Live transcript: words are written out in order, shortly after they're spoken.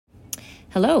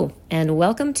Hello, and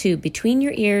welcome to Between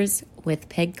Your Ears with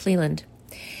Peg Cleland.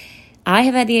 I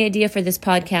have had the idea for this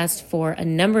podcast for a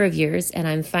number of years, and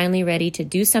I'm finally ready to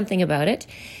do something about it.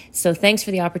 So thanks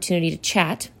for the opportunity to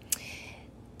chat.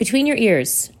 Between Your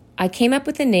Ears, I came up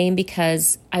with the name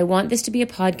because I want this to be a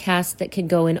podcast that can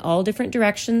go in all different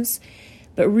directions,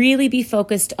 but really be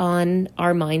focused on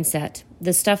our mindset,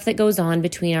 the stuff that goes on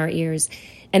between our ears.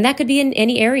 And that could be in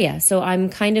any area. So I'm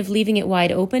kind of leaving it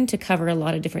wide open to cover a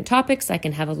lot of different topics. I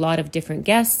can have a lot of different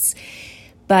guests.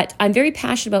 But I'm very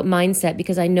passionate about mindset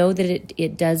because I know that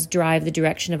it does drive the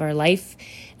direction of our life.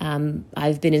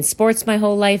 I've been in sports my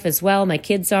whole life as well. My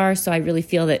kids are. So I really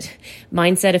feel that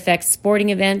mindset affects sporting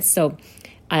events. So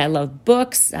I love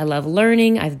books. I love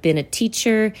learning. I've been a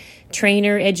teacher,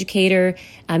 trainer, educator.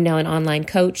 I'm now an online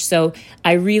coach. So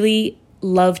I really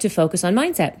love to focus on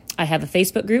mindset. I have a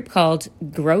Facebook group called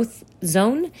Growth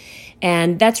Zone,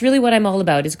 and that's really what I'm all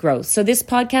about is growth. So this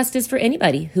podcast is for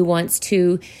anybody who wants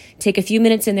to take a few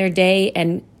minutes in their day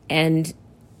and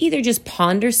either just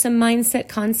ponder some mindset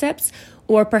concepts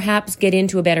or perhaps get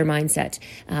into a better mindset.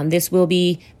 This will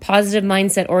be positive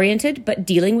mindset oriented, but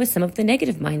dealing with some of the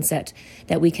negative mindset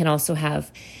that we can also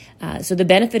have. So the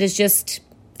benefit is just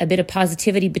a bit of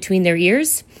positivity between their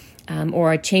ears.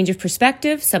 Or a change of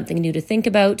perspective, something new to think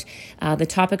about. The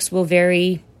topics will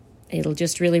vary. It'll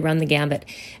just really run the gambit.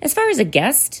 As far as a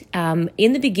guest,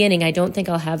 in the beginning, I don't think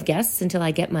I'll have guests until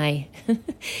I get my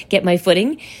get my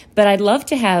footing. But I'd love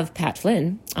to have Pat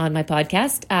Flynn on my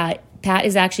podcast. Pat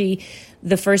is actually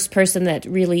the first person that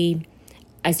really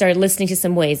I started listening to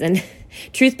some ways. And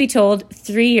truth be told,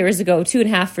 3 years ago,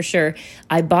 2.5 for sure,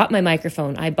 I bought my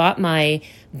microphone. I bought my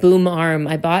boom arm.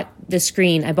 I bought the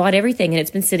screen. I bought everything, and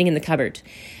it's been sitting in the cupboard.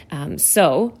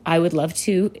 So I would love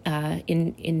to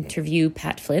interview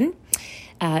Pat Flynn.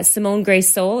 Simone Grace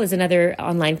Soul is another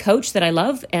online coach that I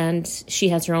love, and she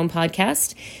has her own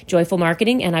podcast, Joyful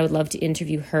Marketing, and I would love to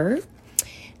interview her.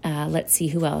 Let's see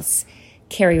who else.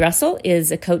 Carrie Russell is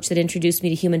a coach that introduced me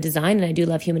to human design, and I do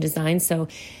love human design, so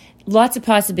lots of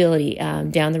possibility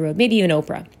down the road. Maybe even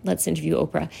Oprah. Let's interview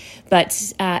Oprah.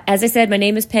 But as I said, my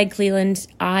name is Peg Cleland.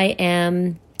 I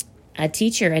am a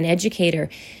teacher, an educator.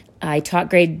 I taught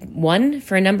grade 1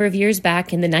 for a number of years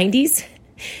back in the 90s.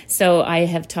 So I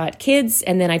have taught kids,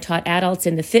 and then I taught adults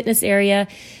in the fitness area.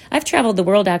 I've traveled the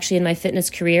world actually in my fitness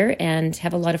career and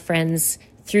have a lot of friends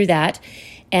through that.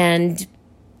 And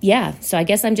yeah, so I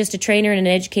guess I'm just a trainer and an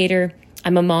educator.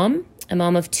 I'm a mom,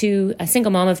 a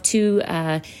single mom of 2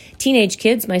 teenage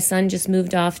kids. My son just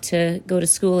moved off to go to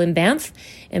school in Banff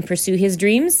and pursue his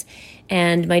dreams.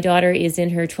 And my daughter is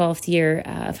in her 12th year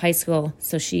of high school.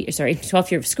 12th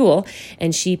year of school.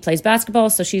 And she plays basketball.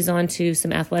 So she's on to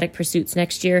some athletic pursuits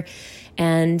next year.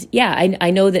 And yeah, I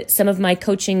know that some of my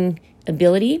coaching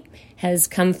ability has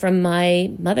come from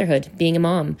my motherhood, being a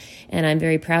mom. And I'm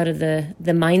very proud of the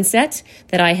mindset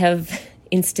that I have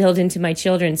instilled into my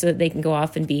children so that they can go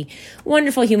off and be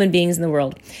wonderful human beings in the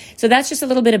world. So that's just a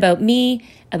little bit about me,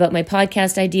 about my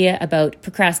podcast idea, about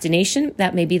procrastination.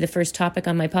 That may be the first topic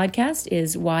on my podcast,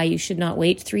 is why you should not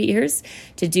wait 3 years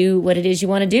to do what it is you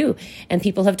want to do. And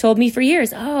people have told me for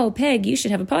years, oh, Peg, you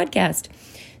should have a podcast.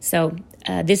 So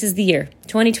this is the year,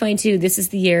 2022. This is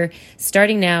the year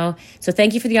starting now. So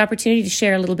thank you for the opportunity to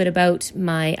share a little bit about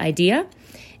my idea.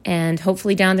 And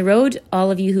hopefully down the road, all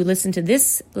of you who listen to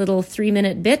this little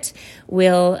 3-minute bit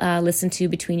will listen to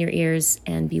Between Your Ears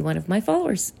and be one of my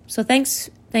followers. So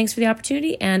thanks for the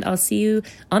opportunity, and I'll see you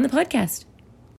on the podcast.